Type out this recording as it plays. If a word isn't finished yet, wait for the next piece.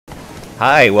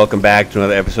Hi, welcome back to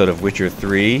another episode of Witcher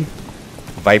 3.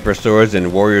 Viper Swords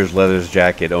and Warrior's Leather's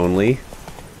Jacket only.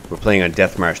 We're playing on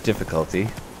Deathmarch difficulty.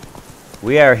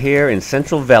 We are here in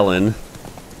Central Velen,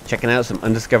 checking out some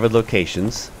undiscovered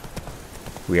locations.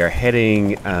 We are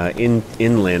heading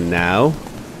inland now,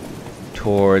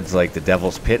 towards like the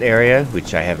Devil's Pit area,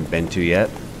 which I haven't been to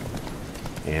yet.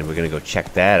 And we're gonna go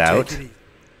check that out.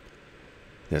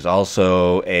 There's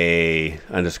also a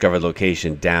undiscovered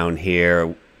location down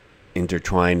here,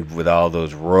 intertwined with all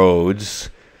those roads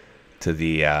to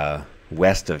the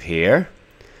west of here,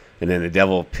 and then the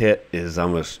Devil Pit is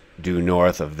almost due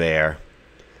north of there.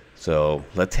 So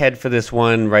let's head for this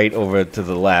one right over to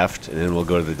the left, and then we'll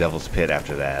go to the Devil's Pit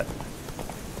after that.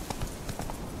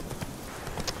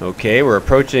 Okay, we're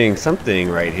approaching something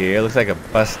right here. Looks like a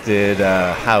busted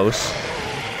house.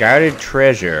 Guarded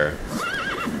treasure.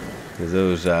 There's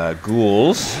those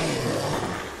ghouls.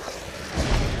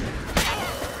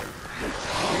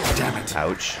 Damn it.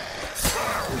 Ouch.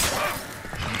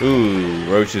 Ooh,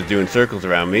 Roach is doing circles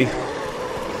around me.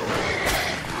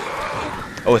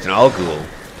 Oh, it's an all ghoul.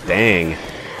 Dang.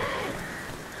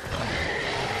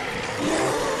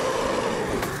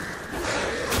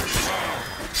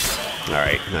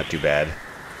 Alright, not too bad.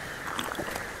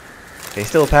 They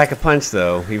still pack a punch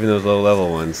though, even those low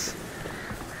level ones.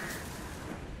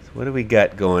 So what do we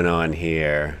got going on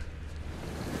here?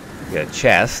 We got a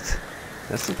chest.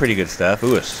 That's some pretty good stuff.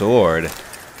 Ooh, a sword.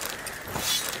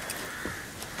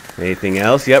 Anything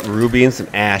else? Yep, ruby and some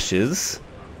ashes.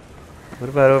 What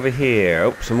about over here?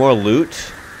 Oh, some more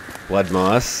loot. Blood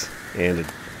moss. And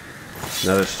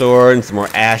another sword and some more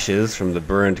ashes from the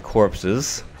burned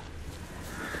corpses.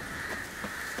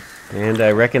 And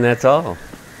I reckon that's all.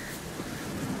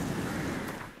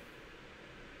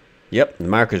 Yep, the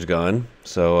marker's gone.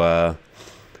 So,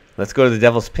 let's go to the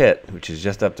Devil's Pit, which is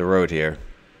just up the road here.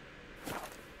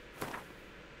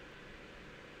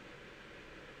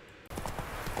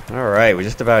 Alright, we're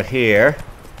just about here.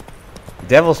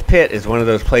 Devil's Pit is one of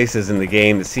those places in the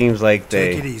game that seems like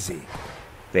they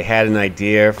had an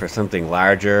idea for something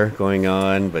larger going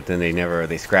on, but then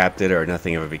they scrapped it or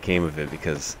nothing ever became of it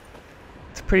because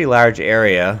it's a pretty large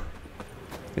area.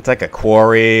 It's like a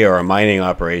quarry or a mining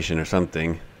operation or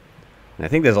something. And I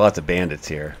think there's lots of bandits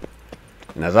here.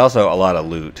 And there's also a lot of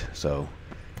loot, so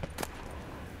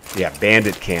yeah,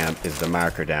 bandit camp is the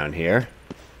marker down here.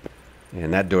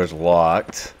 And that door's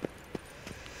locked.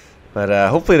 But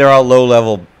hopefully they're all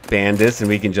low-level bandits and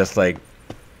we can just like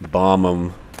bomb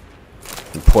them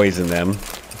and poison them.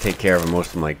 Take care of most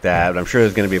of them like that. But I'm sure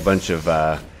there's going to be a bunch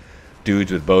of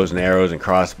dudes with bows and arrows and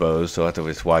crossbows, so I'll have to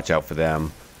just watch out for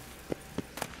them.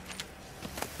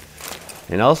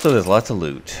 And also there's lots of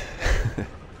loot.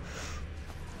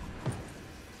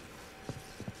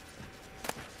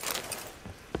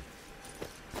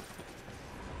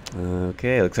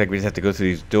 Okay, looks like we just have to go through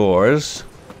these doors.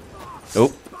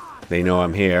 Oh, they know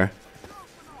I'm here.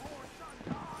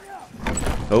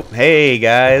 Oh, hey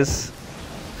guys.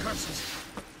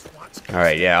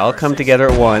 Alright, yeah, all come together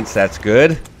at once. That's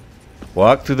good.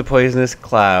 Walk through the poisonous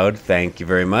cloud. Thank you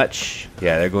very much.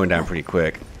 Yeah, they're going down pretty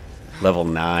quick. Level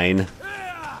 9.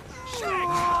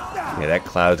 Yeah, that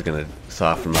cloud's gonna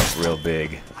soften them up real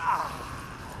big.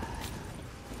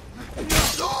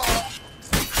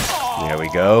 There we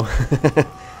go.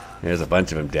 There's a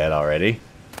bunch of them dead already.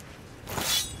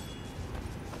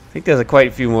 I think there's quite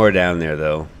a few more down there,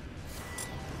 though.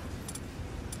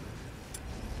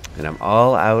 And I'm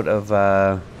all out of,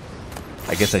 I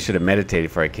guess I should have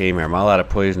meditated before I came here. I'm all out of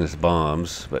poisonous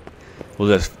bombs, but we'll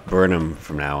just burn them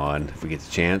from now on. If we get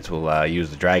the chance, we'll use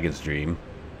the Dragon's Dream.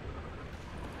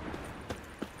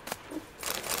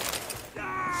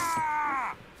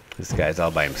 This guy's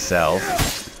all by himself.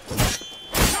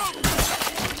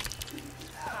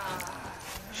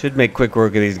 Should make quick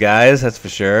work of these guys, that's for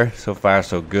sure. So far,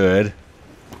 so good.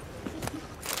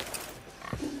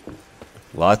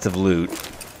 Lots of loot.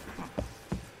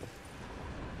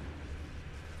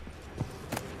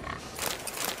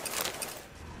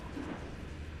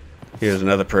 Here's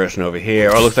another person over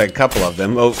here. Oh, looks like a couple of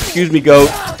them. Oh, excuse me,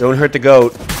 goat. Don't hurt the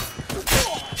goat.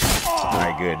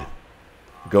 Alright, good.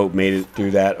 Goat made it through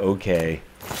that okay.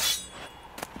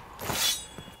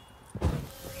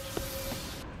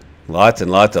 Lots and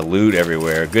lots of loot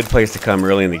everywhere. Good place to come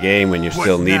early in the game when you're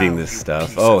still needing this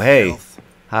stuff. Oh, hey.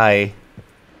 Hi.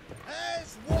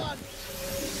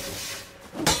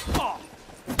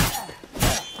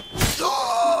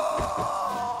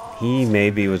 He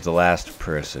maybe was the last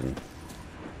person.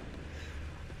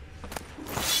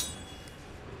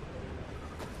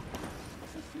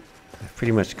 I've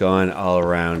pretty much gone all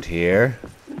around here.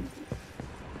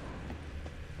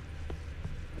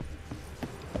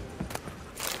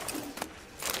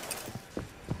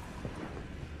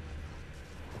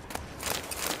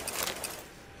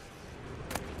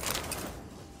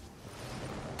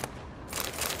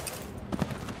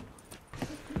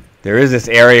 There is this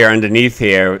area underneath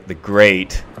here, the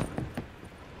grate,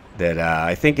 that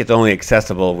I think it's only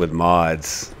accessible with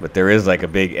mods, but there is like a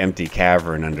big empty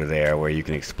cavern under there where you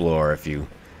can explore if you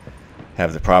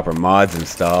have the proper mods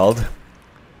installed.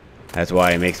 That's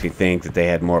why it makes me think that they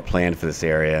had more planned for this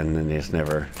area and then they just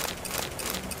never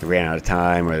ran out of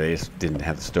time, or they just didn't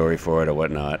have the story for it or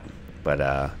whatnot. But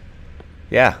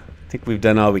yeah, I think we've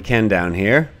done all we can down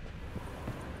here.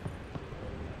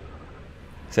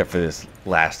 Except for this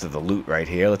last of the loot right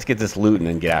here. Let's get this loot and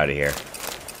then get out of here.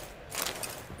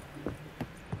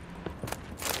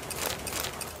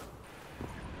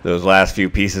 Those last few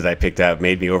pieces I picked up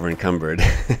made me over encumbered.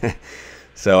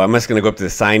 So I'm just going to go up to the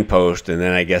signpost and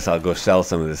then I guess I'll go sell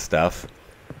some of this stuff.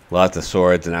 Lots of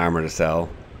swords and armor to sell.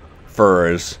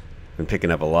 Furs. Been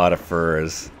picking up a lot of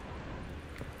furs.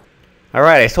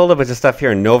 Alright, I sold a bunch of stuff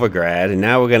here in Novigrad, and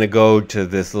now we're going to go to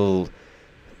this little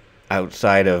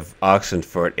outside of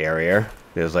Oxenfurt area.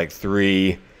 There's like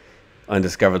 3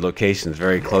 undiscovered locations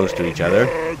very close to each other.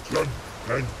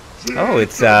 Oh,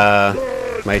 it's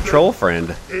my troll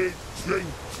friend.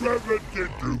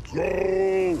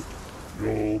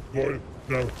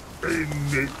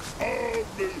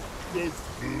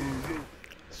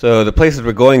 So the places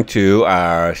we're going to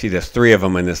are, see, there's 3 of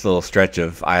them in this little stretch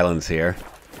of islands here.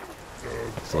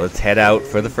 So let's head out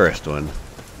for the first one.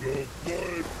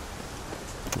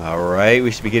 Alright,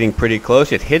 we should be getting pretty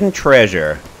close. It's hidden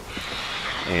treasure.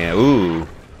 And, ooh.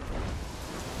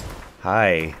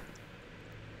 Hi.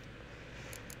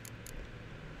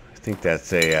 I think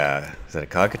that's a, is that a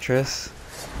cockatrice?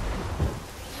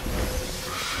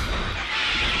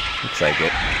 Looks like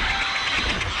it.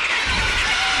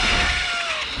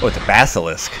 Oh, it's a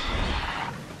basilisk.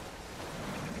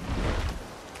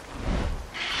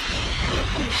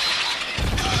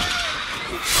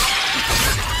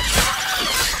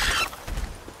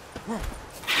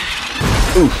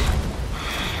 Oof.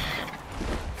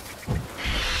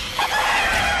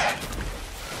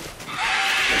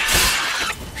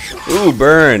 Ooh,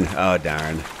 burn. Oh,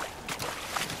 darn.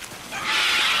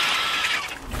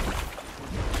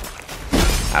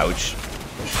 Ouch.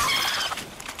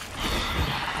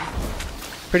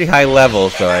 Pretty high level,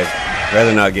 so I'd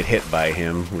rather not get hit by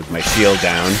him with my shield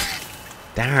down.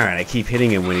 Darn, I keep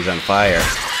hitting him when he's on fire.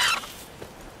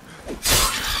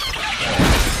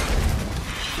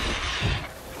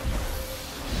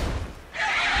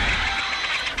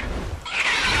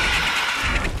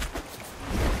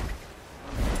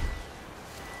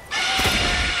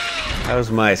 How's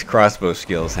my crossbow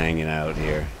skills hanging out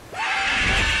here?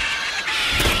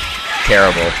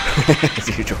 Terrible,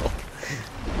 as usual.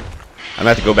 I'm gonna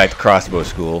have to go back to crossbow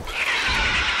school.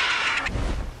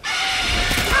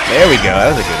 There we go, that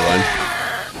was a good one.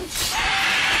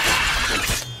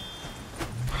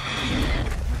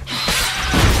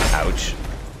 Ouch.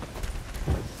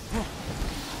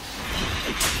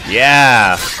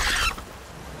 Yeah!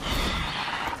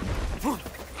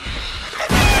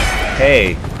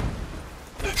 Hey.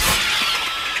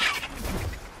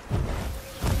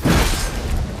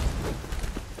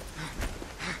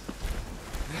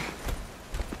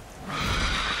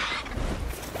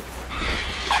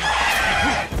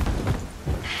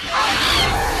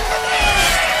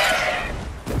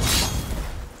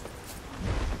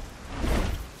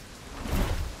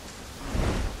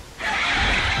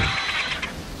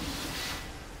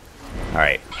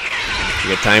 Alright. We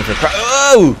got time for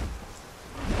oh!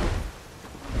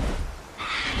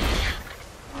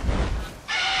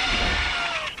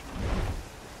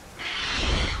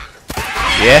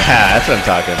 Yeah, that's what I'm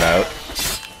talking about.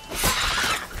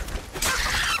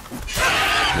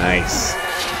 Nice.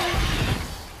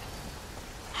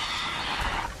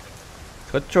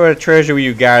 What sort of treasure were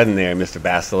you guarding there, Mr.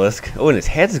 Basilisk? Oh, and his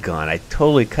head's gone. I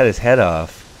totally cut his head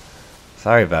off.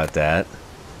 Sorry about that.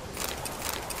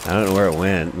 I don't know where it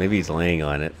went. Maybe he's laying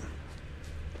on it.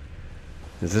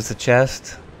 Is this a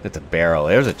chest? It's a barrel.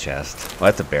 There's a chest.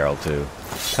 Well, that's a barrel, too.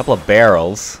 A couple of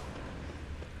barrels.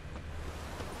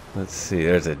 Let's see.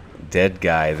 There's a dead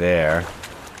guy there.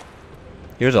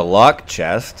 Here's a locked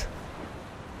chest.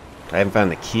 I haven't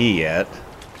found the key yet.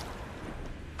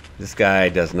 This guy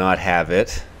does not have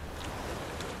it.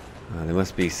 There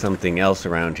must be something else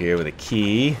around here with a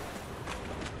key.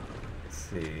 Let's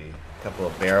see. A couple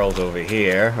of barrels over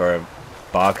here, or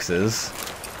boxes.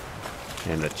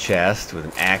 And a chest with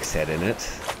an axe head in it.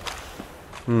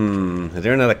 Is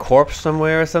there another corpse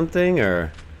somewhere or something?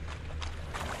 Or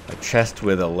a chest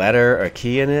with a letter or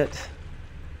key in it?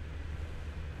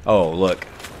 Oh, look.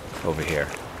 Over here.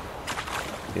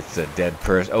 It's a dead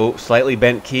person. Oh, slightly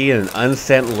bent key and an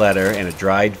unsent letter and a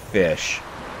dried fish.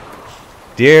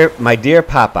 My dear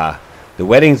Papa, the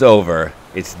wedding's over.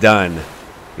 It's done.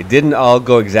 It didn't all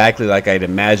go exactly like I'd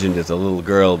imagined as a little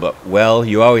girl, but, well,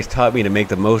 you always taught me to make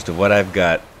the most of what I've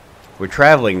got. We're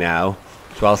traveling now,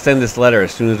 so I'll send this letter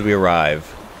as soon as we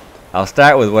arrive. I'll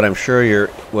start with what I'm sure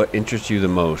what interests you the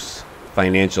most,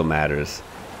 financial matters.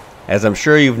 As I'm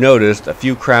sure you've noticed, a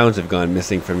few crowns have gone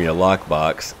missing from your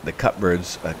lockbox, the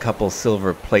cupboard's a couple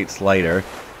silver plates lighter,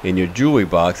 and your jewelry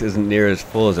box isn't near as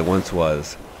full as it once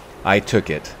was. I took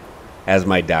it, as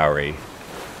my dowry.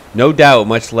 No doubt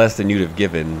much less than you'd have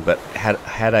given, but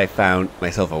had I found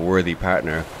myself a worthy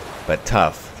partner. But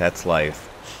tough, that's life.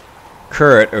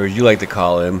 Kurt, or as you like to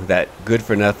call him, that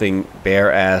good-for-nothing,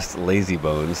 bare-assed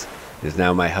lazybones, is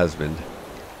now my husband.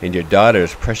 And your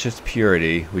daughter's precious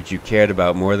purity, which you cared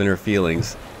about more than her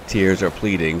feelings, tears, or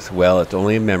pleadings, well, it's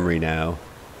only a memory now.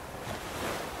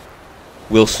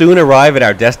 We'll soon arrive at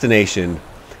our destination.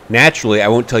 Naturally, I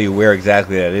won't tell you where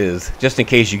exactly that is, just in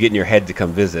case you get in your head to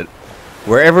come visit.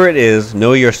 Wherever it is,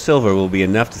 know your silver will be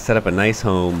enough to set up a nice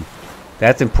home.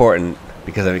 That's important,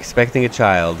 because I'm expecting a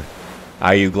child.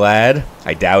 Are you glad?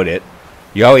 I doubt it.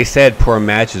 You always said poor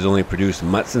matches only produce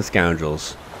mutts and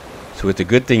scoundrels. So it's a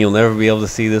good thing you'll never be able to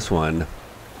see this one.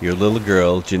 Your little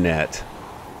girl, Jeanette.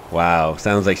 Wow,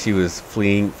 sounds like she was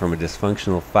fleeing from a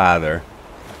dysfunctional father,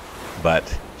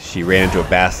 but she ran into a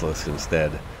basilisk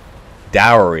instead.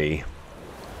 Dowry.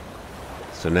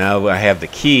 So now I have the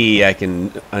key, I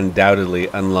can undoubtedly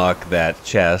unlock that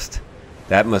chest.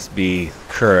 That must be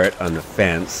Kurt on the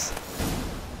fence.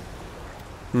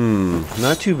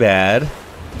 Not too bad.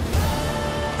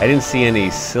 I didn't see any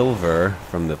silver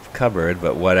from the cupboard,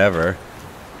 but whatever.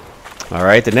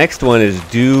 Alright, the next one is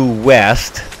due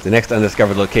west. The next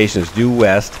undiscovered location is due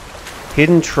west.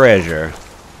 Hidden treasure.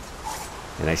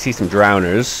 And I see some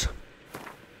drowners.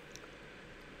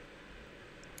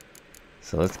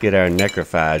 So let's get our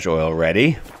necrophage oil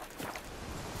ready.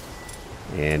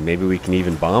 And maybe we can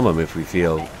even bomb them if we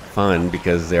feel fun,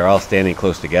 because they're all standing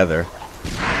close together.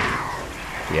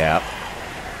 Yeah.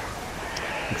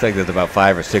 Looks like there's about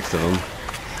 5 or 6 of them.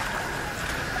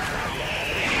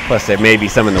 Plus there may be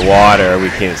some in the water we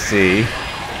can't see.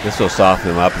 This will soften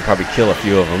them up and probably kill a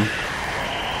few of them.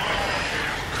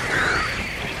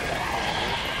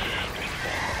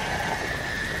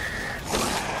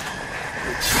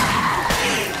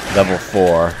 Level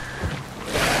 4.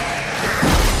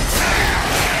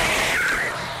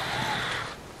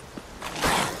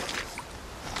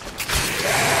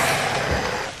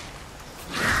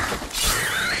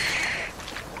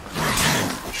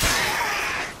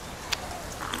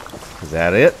 Is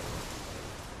that it?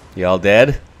 Y'all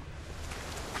dead?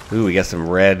 Ooh, we got some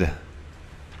red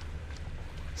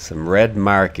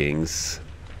markings.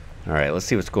 Alright, let's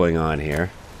see what's going on here.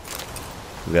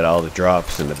 We've got all the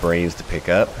drops and the brains to pick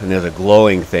up. And there's a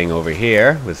glowing thing over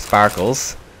here with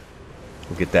sparkles.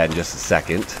 We'll get that in just a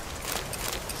second.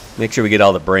 Make sure we get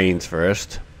all the brains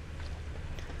first.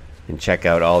 And check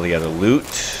out all the other loot.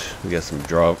 We got some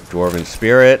dwarven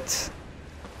spirit.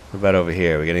 What about over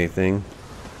here? We got anything?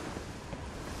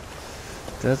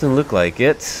 Doesn't look like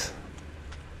it.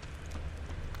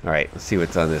 Alright, let's see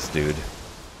what's on this dude.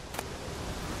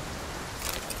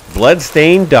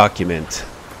 Bloodstained document.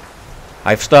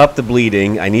 I've stopped the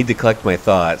bleeding. I need to collect my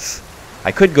thoughts.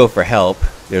 I could go for help.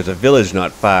 There's a village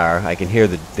not far. I can hear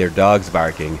their dogs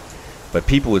barking. But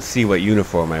people would see what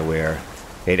uniform I wear.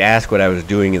 They'd ask what I was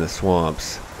doing in the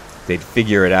swamps. They'd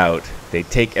figure it out. They'd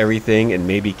take everything and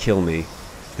maybe kill me.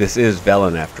 This is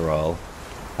Velen after all.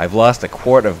 I've lost a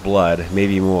quart of blood,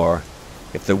 maybe more.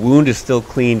 If the wound is still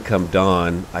clean come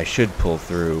dawn, I should pull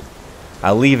through.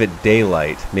 I'll leave at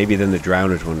daylight. Maybe then the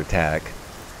drowners won't attack.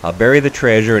 I'll bury the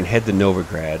treasure and head to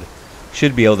Novigrad.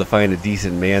 Should be able to find a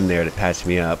decent man there to patch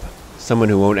me up. Someone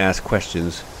who won't ask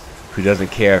questions, who doesn't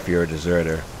care if you're a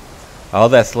deserter. All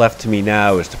that's left to me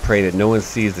now is to pray that no one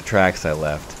sees the tracks I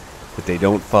left, that they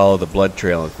don't follow the blood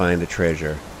trail and find the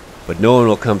treasure. But no one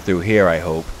will come through here, I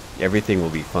hope. Everything will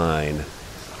be fine.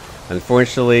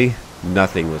 Unfortunately,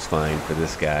 nothing was fine for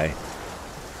this guy.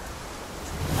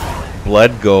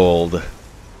 Blood gold.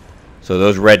 So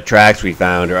those red tracks we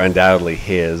found are undoubtedly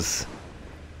his.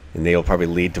 And they'll probably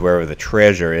lead to wherever the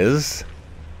treasure is.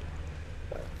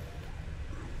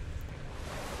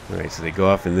 Alright, so they go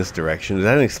off in this direction. Is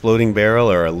that an exploding barrel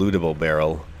or a lootable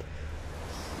barrel?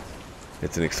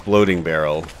 It's an exploding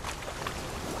barrel.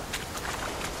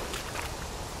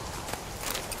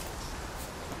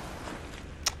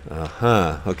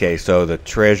 Okay, so the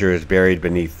treasure is buried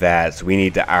beneath that, so we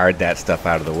need to ard that stuff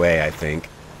out of the way, I think.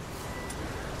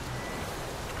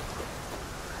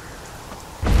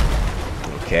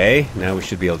 Okay, now we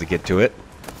should be able to get to it.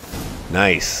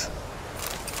 Nice.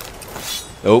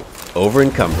 Oh, over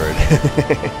encumbered.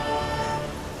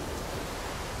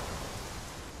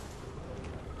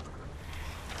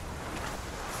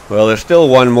 Well, there's still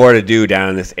one more to do down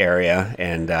in this area,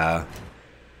 and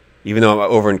even though I'm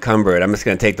over encumbered, I'm just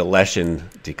going to take the Leshen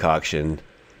decoction,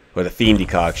 or the Fiend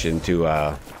decoction,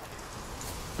 to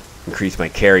increase my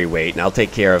carry weight, and I'll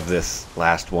take care of this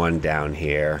last one down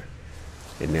here,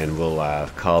 and then we'll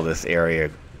call this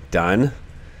area done.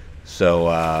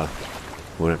 So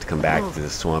we won't have to come back to the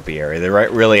swampy area. There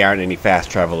really aren't any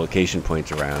fast travel location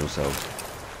points around, so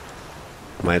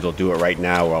might as well do it right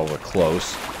now while we're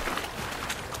close.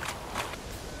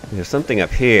 There's something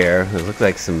up here. It looks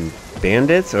like some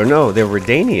bandits. Or no, they're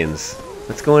Redanians.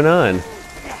 What's going on?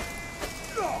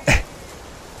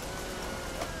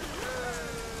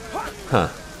 Huh.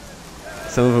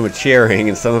 Some of them are cheering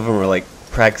and some of them are like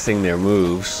practicing their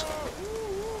moves.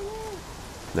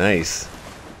 Nice.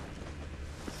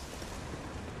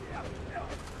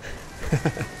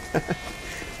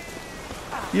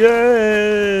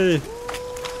 Yay!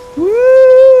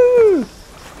 Woo!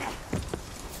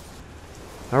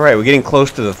 Alright, we're getting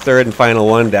close to the third and final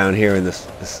one down here in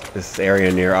this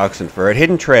area near Oxenford.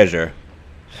 Hidden treasure.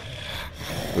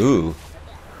 Ooh.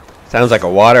 Sounds like a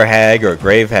water hag or a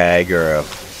grave hag or a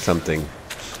something.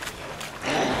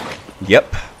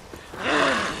 Yep.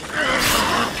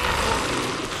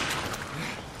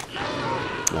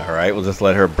 Alright, we'll just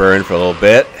let her burn for a little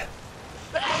bit.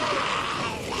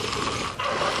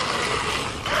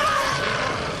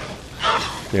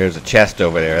 There's a chest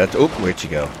over there. That's, oop, where'd she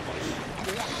go?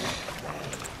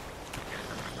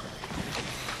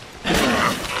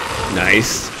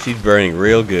 Nice. She's burning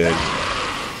real good.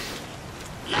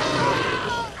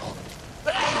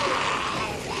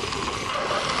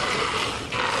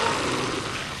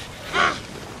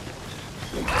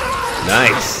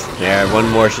 Nice. There, one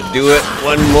more should do it.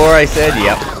 One more, I said.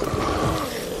 Yep.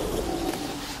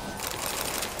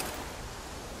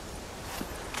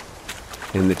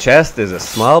 In the chest is a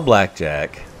small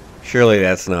blackjack. Surely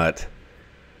that's not...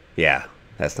 Yeah,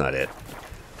 that's not it.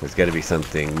 There's got to be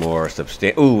something more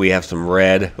substantial. Ooh, we have some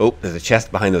red. Oh, there's a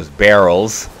chest behind those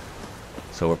barrels.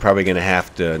 So we're probably going to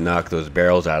have to knock those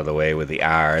barrels out of the way with the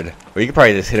ard. Or you could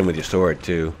probably just hit them with your sword,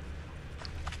 too.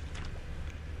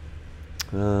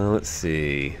 Let's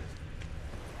see.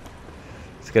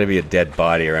 There's got to be a dead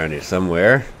body around here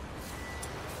somewhere.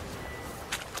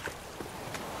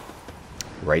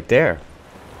 Right there.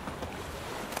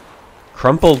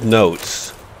 Crumpled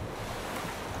notes.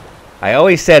 I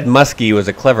always said Muskie was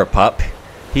a clever pup.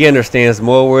 He understands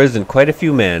more words than quite a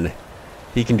few men.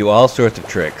 He can do all sorts of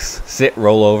tricks. Sit,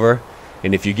 roll over,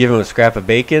 and if you give him a scrap of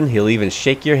bacon, he'll even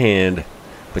shake your hand.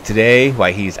 But today,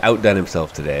 why, he's outdone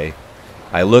himself today.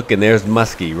 I look and there's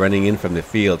Muskie running in from the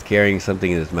field carrying something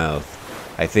in his mouth.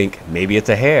 I think, maybe it's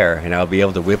a hare, and I'll be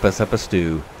able to whip us up a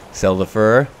stew. Sell the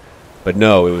fur? But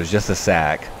no, it was just a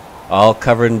sack. All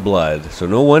covered in blood, so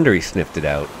no wonder he sniffed it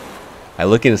out. I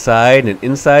look inside, and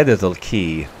inside there's a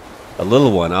key. A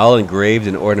little one, all engraved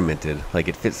and ornamented, like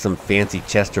it fits some fancy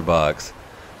Chester box.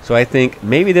 So I think,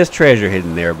 maybe there's treasure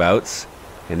hidden thereabouts,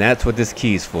 and that's what this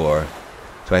key's for.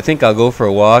 So I think I'll go for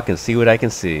a walk and see what I can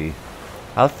see.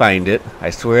 I'll find it. I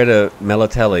swear to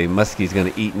Melatelli, Muskie's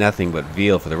gonna eat nothing but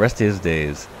veal for the rest of his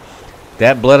days.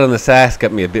 That blood on the sack's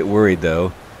got me a bit worried,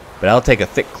 though. But I'll take a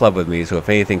thick club with me, so if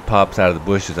anything pops out of the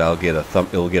bushes, it'll get a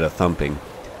thumping.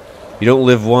 You don't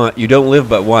live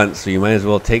but once, so you might as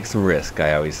well take some risk,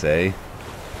 I always say.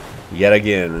 Yet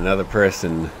again, another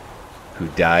person who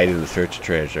died in the search of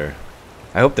treasure.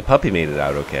 I hope the puppy made it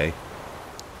out okay.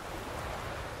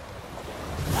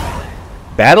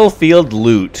 Battlefield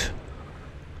loot.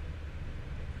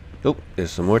 Oh,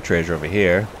 there's some more treasure over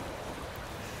here.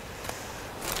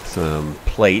 Some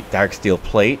plate, dark steel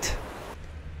plate.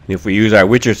 If we use our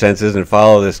Witcher senses and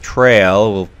follow this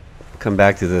trail, we'll come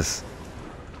back to this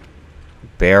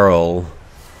barrel.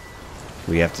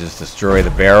 We have to just destroy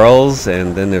the barrels,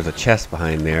 and then there's a chest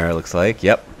behind there, it looks like.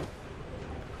 Yep.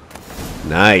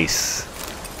 Nice.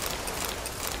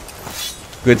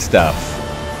 Good stuff.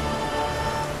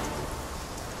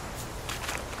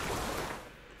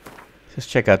 Just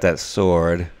check out that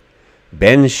sword.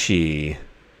 beann'shie.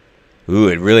 Ooh,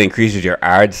 it really increases your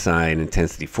ard sign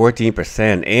intensity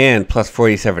 14% and plus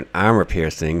 47 armor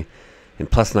piercing and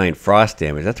plus 9 frost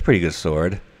damage. That's a pretty good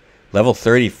sword. Level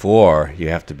 34 you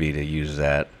have to be to use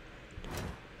that.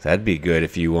 So that'd be good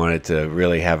if you wanted to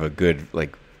really have a good,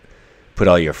 like, put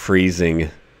all your freezing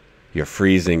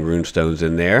runestones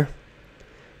in there.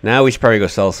 Now we should probably go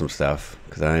sell some stuff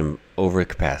because I'm over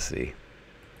capacity.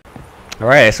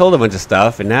 Alright, I sold a bunch of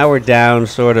stuff, and now we're down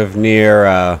sort of near,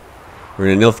 we're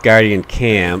in a Nilfgaardian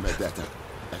camp.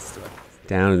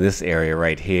 Down in this area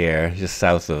right here, just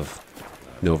south of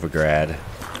Novigrad.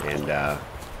 And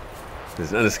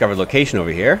there's an undiscovered location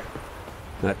over here.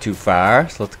 Not too far,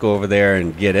 so let's go over there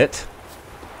and get it.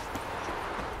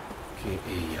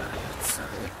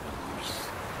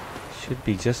 Should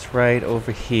be just right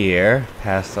over here,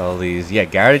 past all these. Yeah,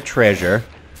 guarded treasure.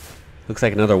 Looks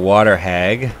like another water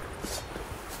hag.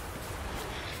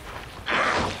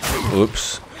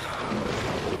 Oops.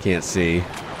 Can't see.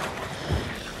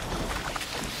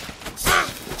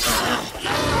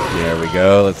 There we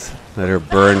go. Let's let her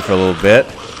burn for a little bit.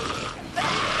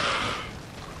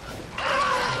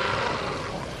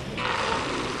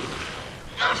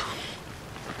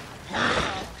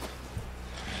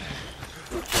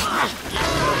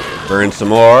 Burn some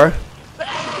more.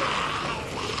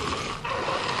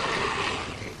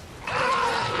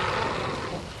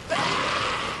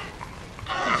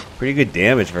 Pretty good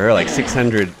damage for her, like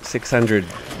 600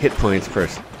 hit points per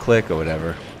click or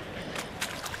whatever.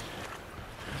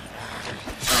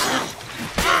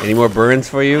 Any more burns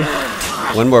for you?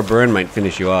 One more burn might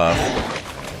finish you off.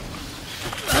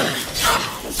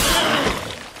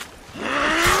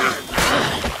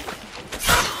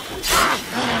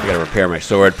 I gotta repair my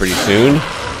sword pretty soon.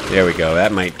 There we go,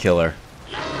 that might kill her.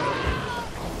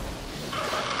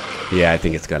 Yeah, I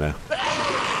think it's gonna.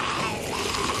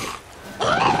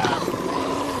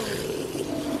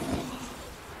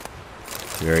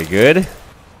 Very good.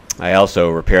 I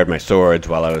also repaired my swords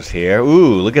while I was here.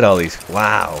 Ooh, look at all these.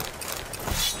 Wow.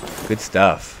 Good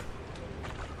stuff.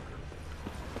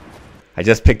 I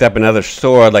just picked up another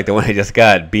sword like the one I just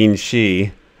got.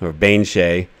 beann'shie, or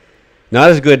beann'shie. Not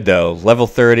as good though. Level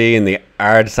 30 and the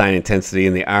Ard sign intensity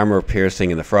and the armor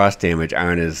piercing and the frost damage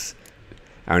aren't as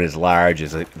large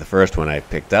as the first one I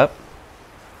picked up.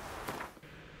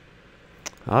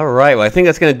 Alright, well I think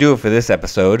that's going to do it for this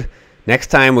episode. Next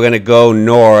time we're going to go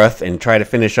north and try to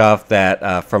finish off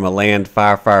that From a Land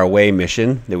Far, Far Away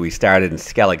mission that we started in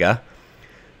Skellige.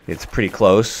 It's pretty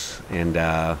close, and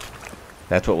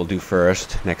that's what we'll do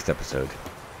first next episode.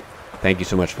 Thank you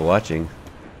so much for watching.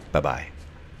 Bye-bye.